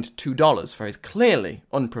fined $2 for his clearly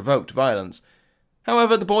unprovoked violence.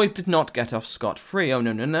 However, the boys did not get off scot-free. Oh,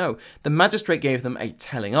 no. The magistrate gave them a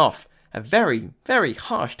telling off, A very, very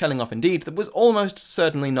harsh telling off indeed that was almost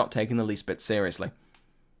certainly not taken the least bit seriously.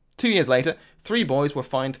 2 years later, 3 boys were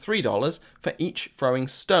fined $3 for each throwing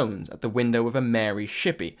stones at the window of a Mary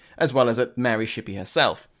Shippey, as well as at Mary Shippey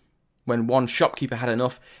herself. When one shopkeeper had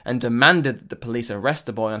enough and demanded that the police arrest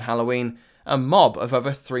the boy on Halloween, a mob of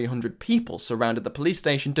over 300 people surrounded the police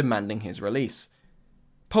station demanding his release.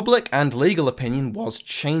 Public and legal opinion was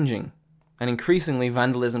changing, and increasingly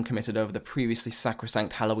vandalism committed over the previously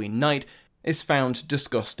sacrosanct Halloween night is found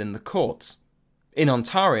discussed in the courts. In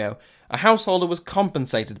Ontario, a householder was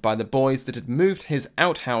compensated by the boys that had moved his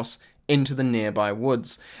outhouse into the nearby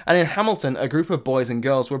woods, and in Hamilton a group of boys and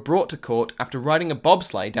girls were brought to court after riding a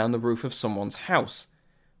bobsleigh down the roof of someone's house.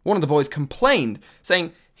 One of the boys complained,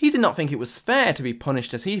 saying he did not think it was fair to be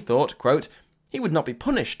punished as he thought, quote, he would not be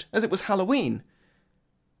punished as it was Halloween.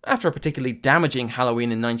 After a particularly damaging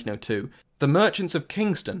Halloween in 1902, the merchants of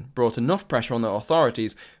Kingston brought enough pressure on the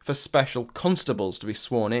authorities for special constables to be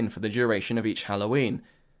sworn in for the duration of each Halloween.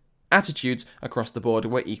 Attitudes across the board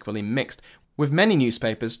were equally mixed, with many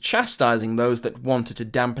newspapers chastising those that wanted to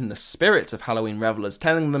dampen the spirits of Halloween revellers,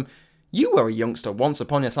 telling them, "You were a youngster once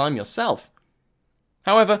upon a time yourself."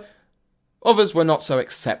 However, others were not so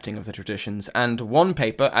accepting of the traditions, and one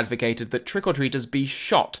paper advocated that trick-or-treaters be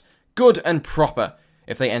shot, good and proper,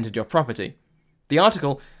 if they entered your property. The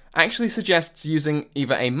article actually suggests using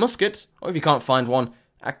either a musket, or if you can't find one,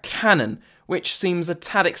 a cannon, which seems a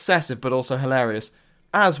tad excessive but also hilarious.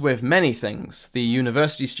 As with many things, the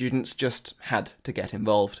university students just had to get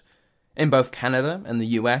involved. In both Canada and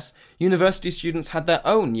the US, university students had their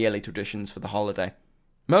own yearly traditions for the holiday.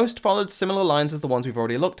 Most followed similar lines as the ones we've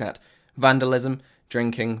already looked at: vandalism,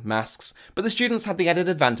 drinking, masks, but the students had the added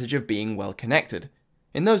advantage of being well connected.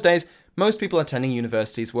 In those days, most people attending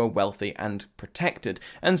universities were wealthy and protected,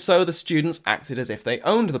 and so the students acted as if they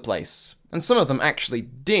owned the place, and some of them actually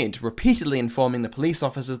did, repeatedly informing the police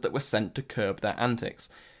officers that were sent to curb their antics.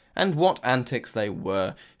 And what antics they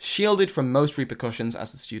were, shielded from most repercussions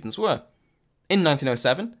as the students were. In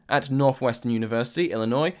 1907, at Northwestern University,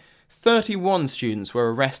 Illinois, 31 students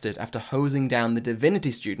were arrested after hosing down the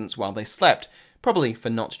divinity students while they slept, probably for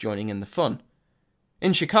not joining in the fun.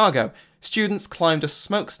 In Chicago, students climbed a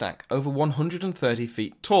smokestack over 130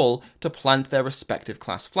 feet tall to plant their respective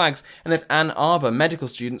class flags, and at Ann Arbor, medical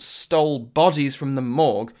students stole bodies from the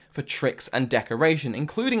morgue for tricks and decoration,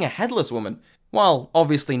 including a headless woman. While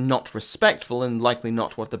obviously not respectful and likely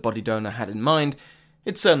not what the body donor had in mind,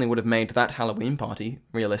 it certainly would have made that Halloween party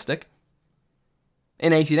realistic.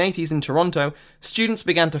 In 1880s in Toronto, students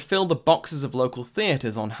began to fill the boxes of local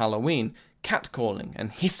theatres on Halloween, catcalling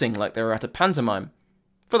and hissing like they were at a pantomime.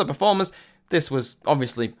 For the performers, this was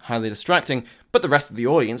obviously highly distracting, but the rest of the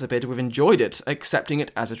audience appeared to have enjoyed it, accepting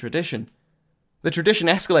it as a tradition. The tradition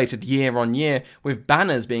escalated year on year, with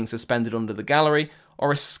banners being suspended under the gallery,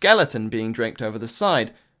 or a skeleton being draped over the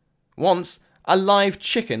side. Once, a live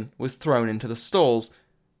chicken was thrown into the stalls.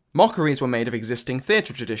 Mockeries were made of existing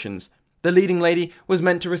theatre traditions. The leading lady was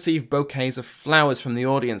meant to receive bouquets of flowers from the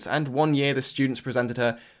audience, and one year the students presented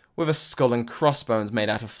her with a skull and crossbones made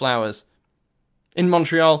out of flowers. In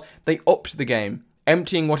Montreal, they upped the game,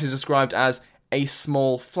 emptying what is described as a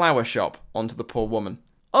small flower shop onto the poor woman.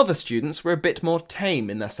 Other students were a bit more tame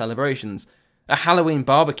in their celebrations. A Halloween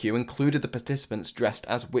barbecue included the participants dressed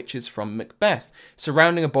as witches from Macbeth,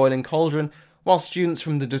 surrounding a boiling cauldron, while students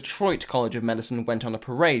from the Detroit College of Medicine went on a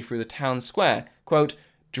parade through the town square, quote,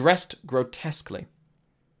 dressed grotesquely.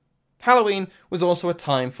 Halloween was also a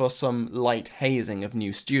time for some light hazing of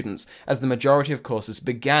new students, as the majority of courses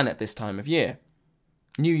began at this time of year.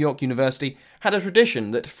 New York University had a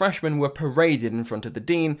tradition that freshmen were paraded in front of the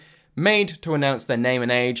dean, made to announce their name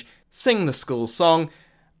and age, sing the school song,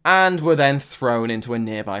 and were then thrown into a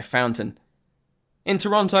nearby fountain. In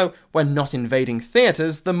Toronto, when not invading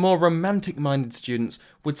theatres, the more romantic-minded students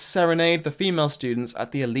would serenade the female students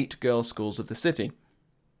at the elite girls' schools of the city.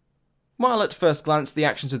 While at first glance the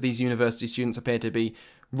actions of these university students appeared to be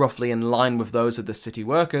roughly in line with those of the city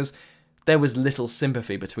workers, there was little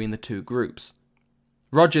sympathy between the two groups.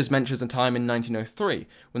 Rogers mentions a time in 1903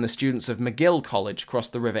 when the students of McGill College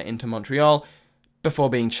crossed the river into Montreal before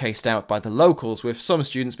being chased out by the locals, with some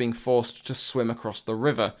students being forced to swim across the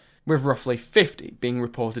river, with roughly 50 being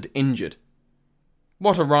reported injured.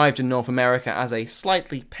 What arrived in North America as a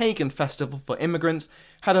slightly pagan festival for immigrants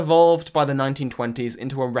had evolved by the 1920s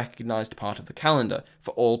into a recognised part of the calendar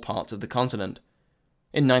for all parts of the continent.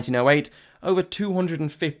 In 1908, over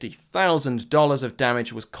 $250,000 of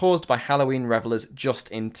damage was caused by Halloween revelers just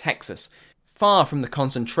in Texas, far from the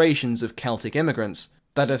concentrations of Celtic immigrants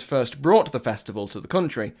that had first brought the festival to the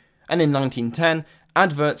country, and in 1910,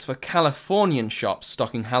 adverts for Californian shops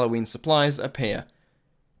stocking Halloween supplies appear.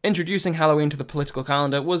 Introducing Halloween to the political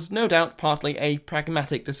calendar was no doubt partly a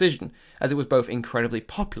pragmatic decision, as it was both incredibly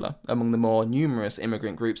popular among the more numerous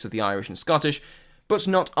immigrant groups of the Irish and Scottish, but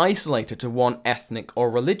not isolated to one ethnic or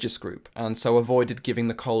religious group, and so avoided giving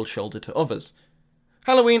the cold shoulder to others.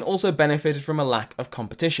 Halloween also benefited from a lack of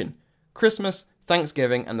competition. Christmas,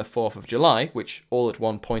 Thanksgiving, and the 4th of July, which all at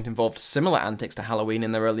one point involved similar antics to Halloween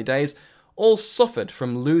in their early days, all suffered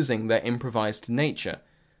from losing their improvised nature.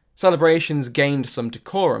 Celebrations gained some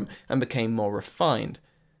decorum and became more refined,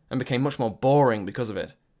 and became much more boring because of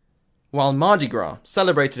it. While Mardi Gras,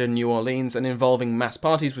 celebrated in New Orleans and involving mass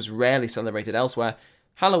parties, was rarely celebrated elsewhere,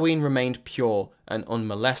 Halloween remained pure and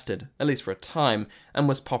unmolested, at least for a time, and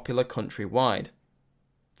was popular countrywide.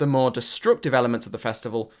 The more destructive elements of the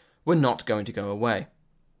festival were not going to go away.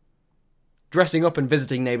 Dressing up and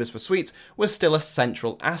visiting neighbours for sweets was still a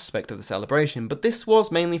central aspect of the celebration, but this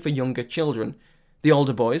was mainly for younger children. The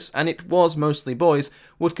older boys, and it was mostly boys,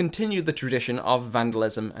 would continue the tradition of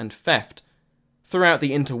vandalism and theft. Throughout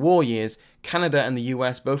the interwar years, Canada and the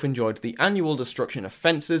US both enjoyed the annual destruction of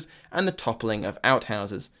fences and the toppling of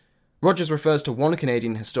outhouses. Rogers refers to one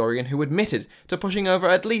Canadian historian who admitted to pushing over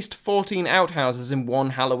at least 14 outhouses in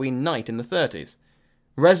one Halloween night in the 30s.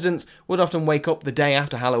 Residents would often wake up the day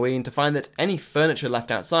after Halloween to find that any furniture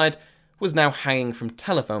left outside was now hanging from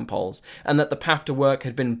telephone poles, and that the path to work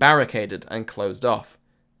had been barricaded and closed off.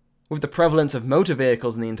 With the prevalence of motor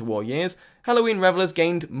vehicles in the interwar years, Halloween revelers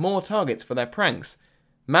gained more targets for their pranks.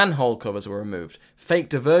 Manhole covers were removed, fake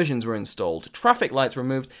diversions were installed, traffic lights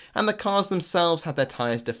removed, and the cars themselves had their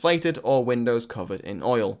tyres deflated or windows covered in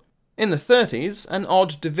oil. In the 30s, an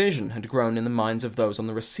odd division had grown in the minds of those on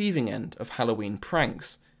the receiving end of Halloween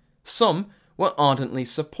pranks. Some were ardently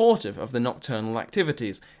supportive of the nocturnal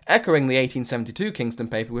activities, echoing the 1872 Kingston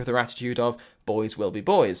paper with their attitude of "boys will be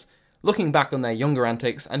boys," looking back on their younger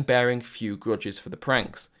antics and bearing few grudges for the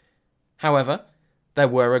pranks. However, there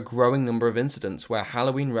were a growing number of incidents where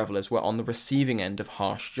Halloween revelers were on the receiving end of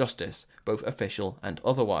harsh justice, both official and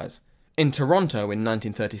otherwise. In Toronto in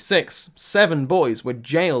 1936, 7 boys were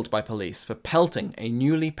jailed by police for pelting a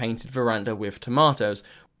newly painted veranda with tomatoes,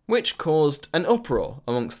 which caused an uproar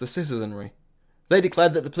amongst the citizenry. They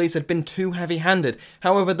declared that the police had been too heavy-handed.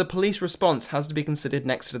 However, the police response has to be considered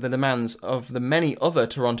next to the demands of the many other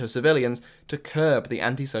Toronto civilians to curb the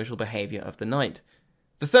antisocial behaviour of the night.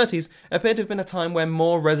 The 30s appeared to have been a time where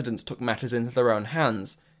more residents took matters into their own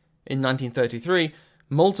hands. In 1933,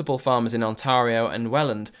 multiple farmers in Ontario and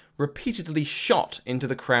Welland repeatedly shot into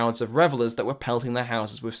the crowds of revellers that were pelting their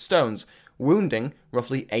houses with stones, wounding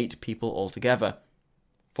roughly 8 people altogether.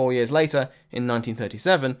 4 years later, in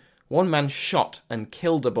 1937, one man shot and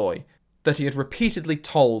killed a boy that he had repeatedly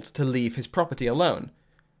told to leave his property alone.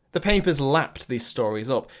 The papers lapped these stories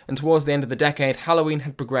up, and towards the end of the decade, Halloween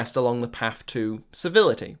had progressed along the path to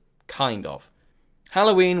civility, kind of.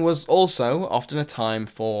 Halloween was also often a time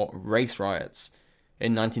for race riots.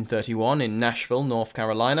 In 1931 in Nashville, North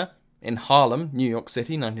Carolina, in Harlem, New York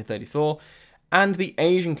City, 1934, and the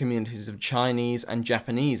Asian communities of Chinese and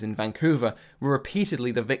Japanese in Vancouver were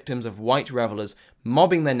repeatedly the victims of white revelers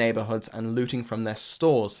mobbing their neighbourhoods and looting from their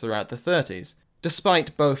stores throughout the 30s.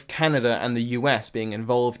 Despite both Canada and the US being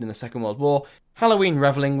involved in the Second World War, Halloween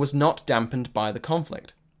revelling was not dampened by the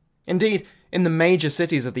conflict. Indeed, in the major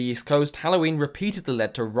cities of the East Coast, Halloween repeatedly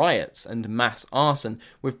led to riots and mass arson,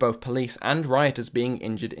 with both police and rioters being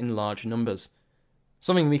injured in large numbers.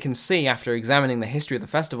 Something we can see after examining the history of the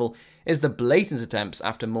festival is the blatant attempts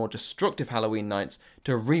after more destructive Halloween nights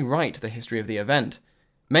to rewrite the history of the event.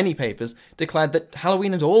 Many papers declared that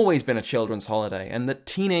Halloween had always been a children's holiday, and that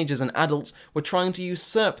teenagers and adults were trying to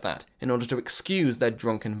usurp that in order to excuse their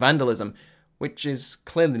drunken vandalism, which is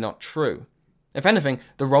clearly not true. If anything,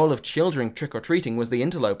 the role of children trick-or-treating was the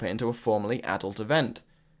interloper into a formally adult event.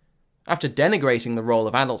 After denigrating the role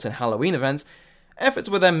of adults in Halloween events, efforts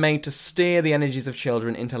were then made to steer the energies of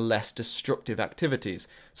children into less destructive activities,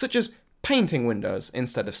 such as painting windows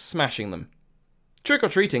instead of smashing them.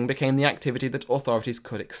 Trick-or-treating became the activity that authorities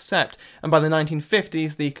could accept, and by the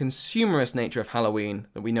 1950s, the consumerist nature of Halloween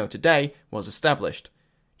that we know today was established.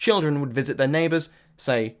 Children would visit their neighbours,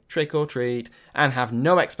 say trick-or-treat, and have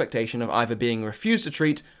no expectation of either being refused a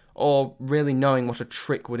treat or really knowing what a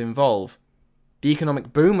trick would involve. The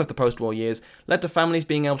economic boom of the post-war years led to families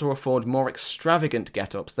being able to afford more extravagant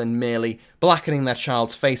get-ups than merely blackening their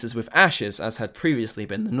child's faces with ashes, as had previously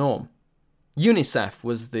been the norm. UNICEF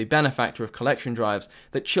was the benefactor of collection drives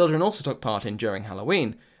that children also took part in during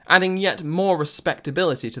Halloween, adding yet more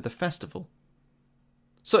respectability to the festival.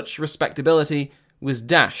 Such respectability was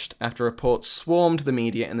dashed after reports swarmed the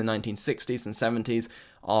media in the 1960s and 70s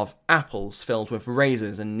of apples filled with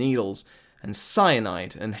razors and needles, and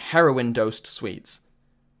cyanide and heroin-dosed sweets.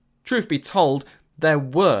 Truth be told, there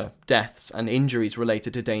were deaths and injuries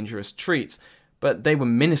related to dangerous treats, but they were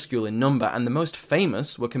minuscule in number, and the most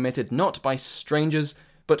famous were committed not by strangers,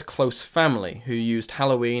 but close family who used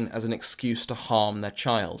Halloween as an excuse to harm their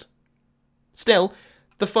child. Still,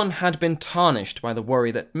 the fun had been tarnished by the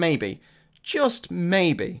worry that maybe, just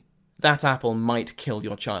maybe, that apple might kill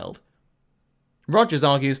your child. Rogers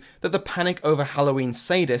argues that the panic over Halloween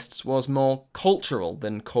sadists was more cultural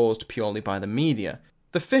than caused purely by the media.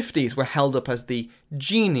 The 50s were held up as the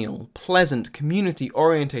genial, pleasant,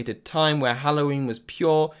 community-orientated time where Halloween was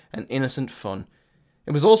pure and innocent fun.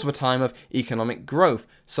 It was also a time of economic growth,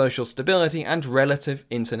 social stability, and relative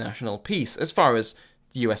international peace, as far as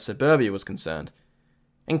US suburbia was concerned.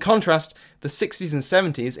 In contrast, the 60s and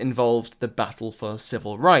 70s involved the battle for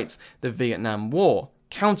civil rights, the Vietnam War,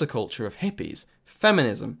 counterculture of hippies,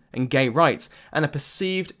 feminism, and gay rights, and a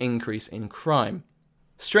perceived increase in crime.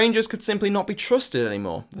 Strangers could simply not be trusted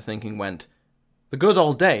anymore, the thinking went. The good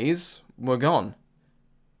old days were gone.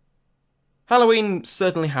 Halloween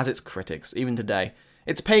certainly has its critics, even today.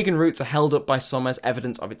 Its pagan roots are held up by some as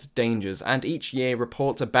evidence of its dangers, and each year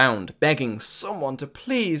reports abound, begging someone to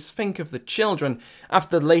please think of the children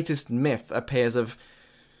after the latest myth appears of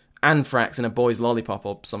anthrax in a boy's lollipop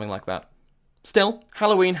or something like that. Still,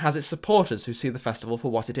 Halloween has its supporters who see the festival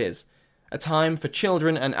for what it is. A time for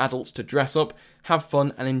children and adults to dress up, have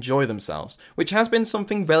fun and enjoy themselves, which has been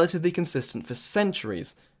something relatively consistent for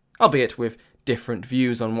centuries, albeit with different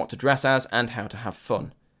views on what to dress as and how to have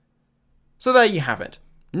fun. So there you have it.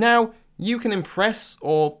 Now, you can impress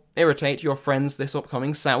or irritate your friends this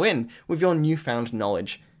upcoming Samhain with your newfound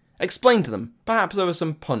knowledge. Explain to them, perhaps over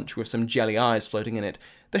some punch with some jelly eyes floating in it,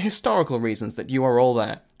 the historical reasons that you are all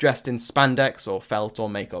there, dressed in spandex or felt or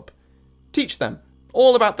makeup. Teach them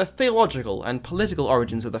all about the theological and political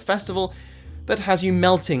origins of the festival that has you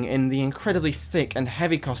melting in the incredibly thick and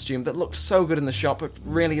heavy costume that looked so good in the shop but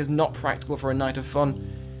really is not practical for a night of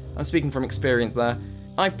fun. I'm speaking from experience there.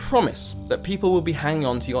 I promise that people will be hanging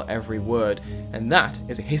on to your every word, and that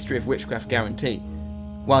is a History of Witchcraft guarantee.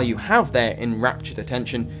 While you have their enraptured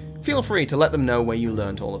attention, feel free to let them know where you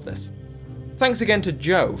learnt all of this. Thanks again to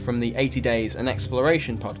Joe from the 80 Days and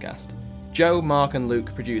Exploration podcast. Joe, Mark and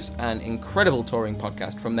Luke produce an incredible touring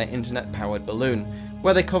podcast from their internet-powered balloon,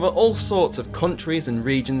 where they cover all sorts of countries and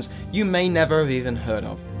regions you may never have even heard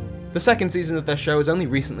of. The second season of their show is only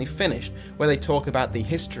recently finished, where they talk about the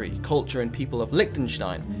history, culture and people of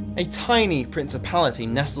Liechtenstein, a tiny principality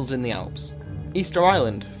nestled in the Alps, Easter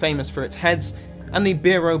Island, famous for its heads, and the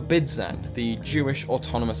Biro-Bidzhan, the Jewish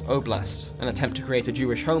autonomous oblast, an attempt to create a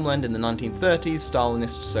Jewish homeland in the 1930s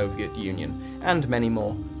Stalinist Soviet Union, and many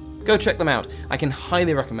more. Go check them out, I can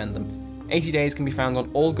highly recommend them. 80 Days can be found on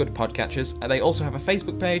all good podcatchers, and they also have a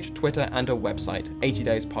Facebook page, Twitter, and a website,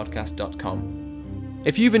 80dayspodcast.com.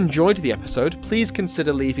 If you've enjoyed the episode, please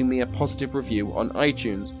consider leaving me a positive review on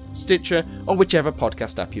iTunes, Stitcher, or whichever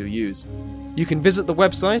podcast app you use. You can visit the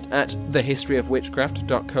website at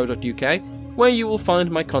thehistoryofwitchcraft.co.uk, where you will find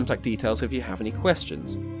my contact details if you have any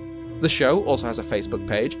questions. The show also has a Facebook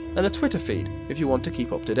page and a Twitter feed if you want to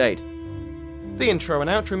keep up to date. The intro and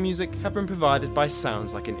outro music have been provided by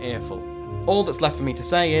Sounds Like an Earful. All that's left for me to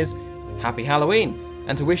say is, Happy Halloween,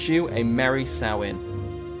 and to wish you a Merry Samhain.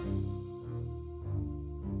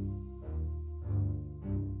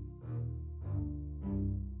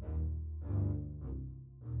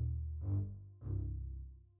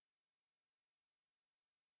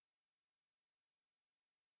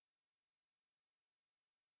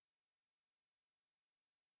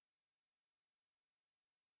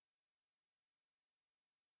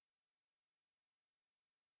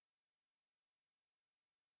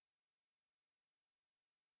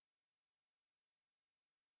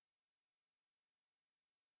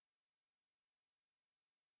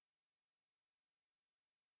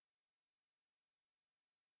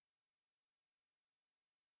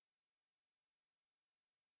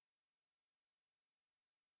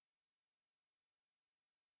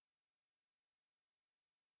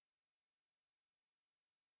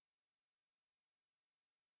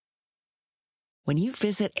 When you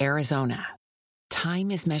visit Arizona, time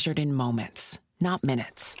is measured in moments, not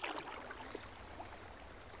minutes.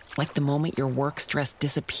 Like the moment your work stress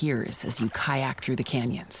disappears as you kayak through the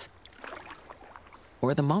canyons.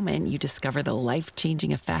 Or the moment you discover the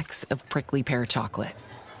life-changing effects of prickly pear chocolate.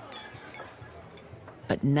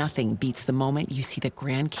 But nothing beats the moment you see the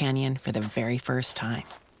Grand Canyon for the very first time.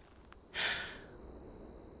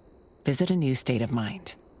 Visit a new state of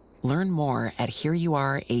mind. Learn more at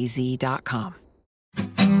hereyouareaz.com.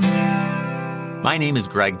 My name is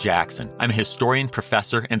Greg Jackson. I'm a historian,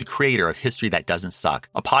 professor, and the creator of History That Doesn't Suck,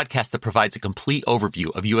 a podcast that provides a complete overview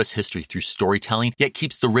of U.S. history through storytelling, yet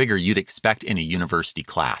keeps the rigor you'd expect in a university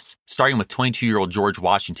class. Starting with 22-year-old George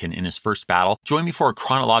Washington in his first battle, join me for a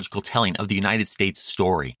chronological telling of the United States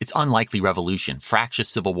story, its unlikely revolution, fractious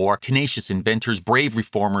civil war, tenacious inventors, brave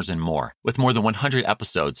reformers, and more. With more than 100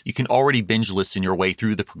 episodes, you can already binge listen your way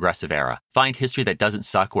through the progressive era. Find History That Doesn't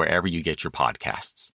Suck wherever you get your podcasts.